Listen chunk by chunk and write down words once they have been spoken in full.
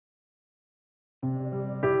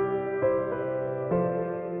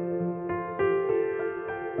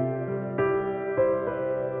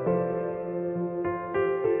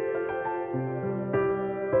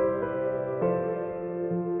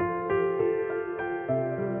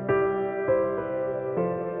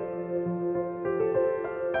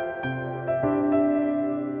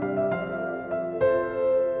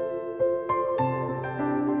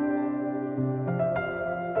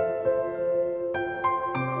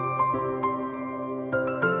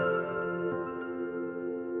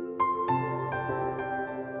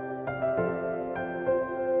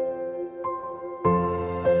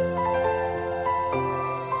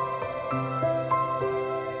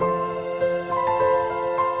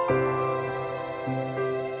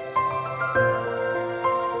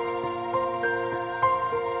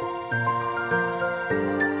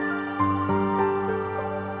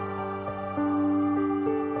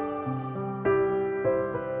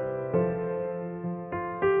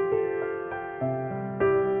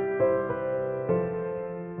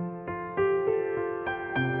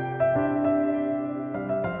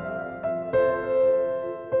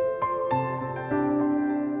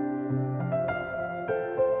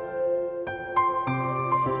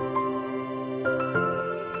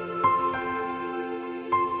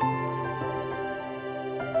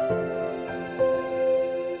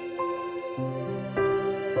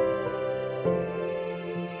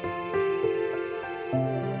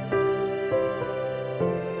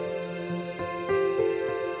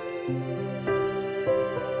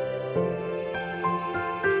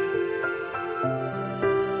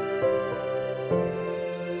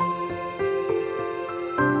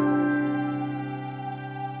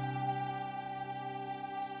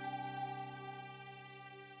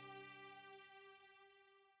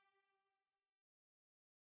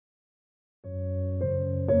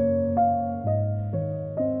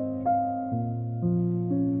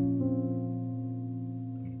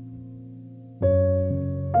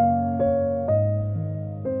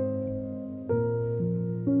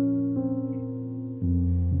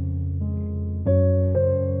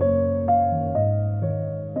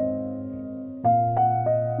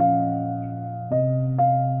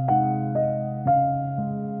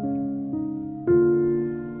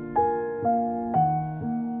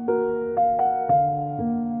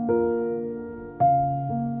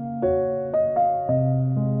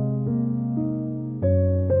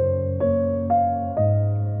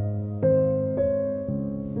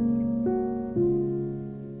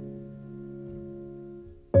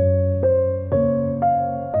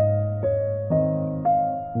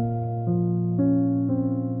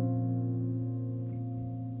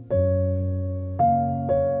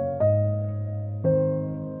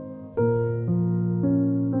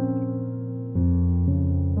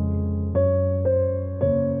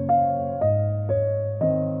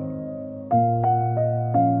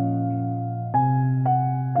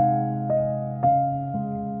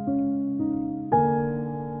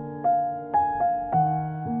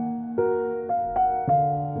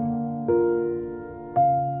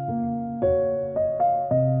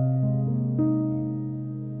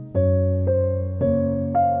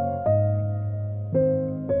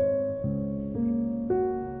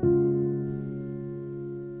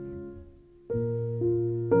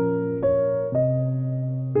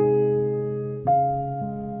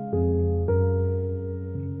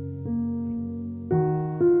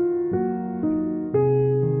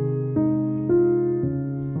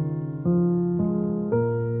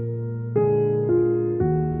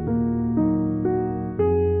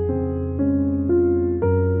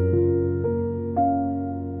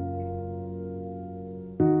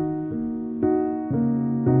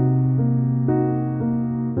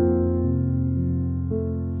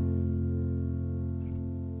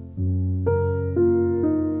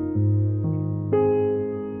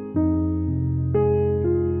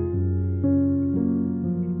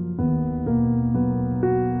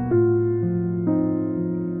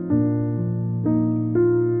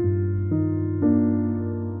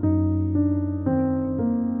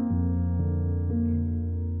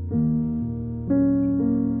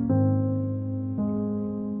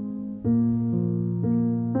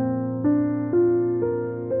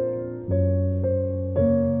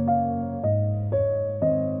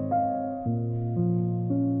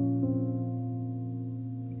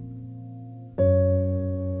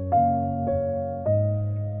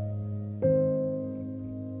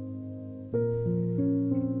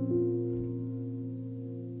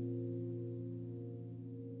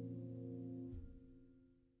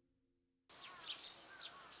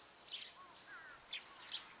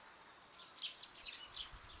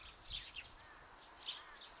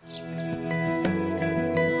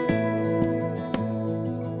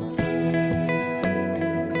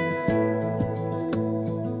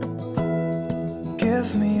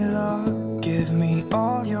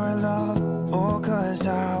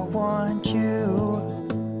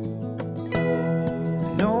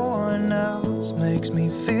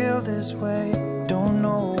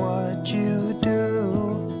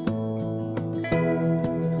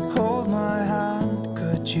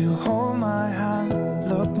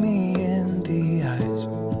look me in the eyes.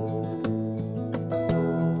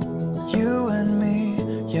 You and me,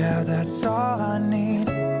 yeah, that's all I need,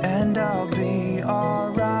 and I'll be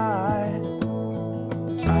alright.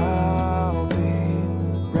 I'll be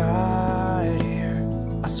right here.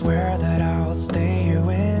 I swear that I'll stay here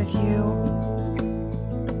with you.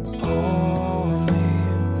 Hold me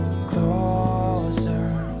closer.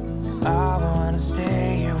 I wanna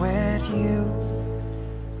stay here with you.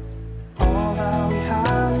 All that we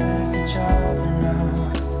have is each other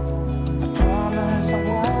now. I promise I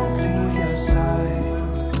won't leave your side.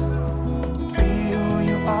 Be who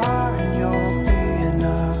you are and you'll be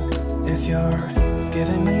enough. If you're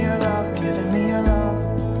giving me your love, giving me your love.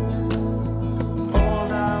 All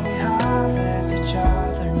that we have is each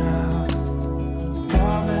other now.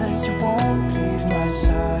 Promise you won't leave my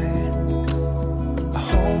side. I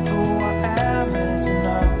hope who I am is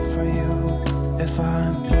enough for you. If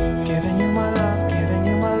I'm giving you my love, giving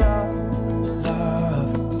you my love,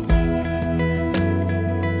 love.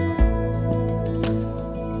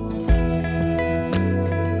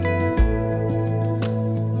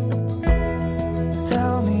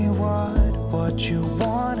 Tell me what you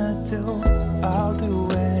wanna do. I'll do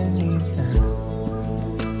anything,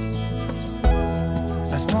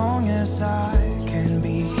 as long as I can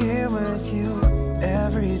be here with you.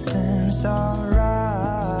 Everything's alright.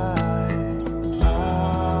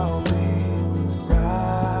 I'll be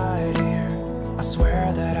right here. I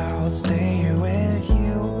swear that I'll stay here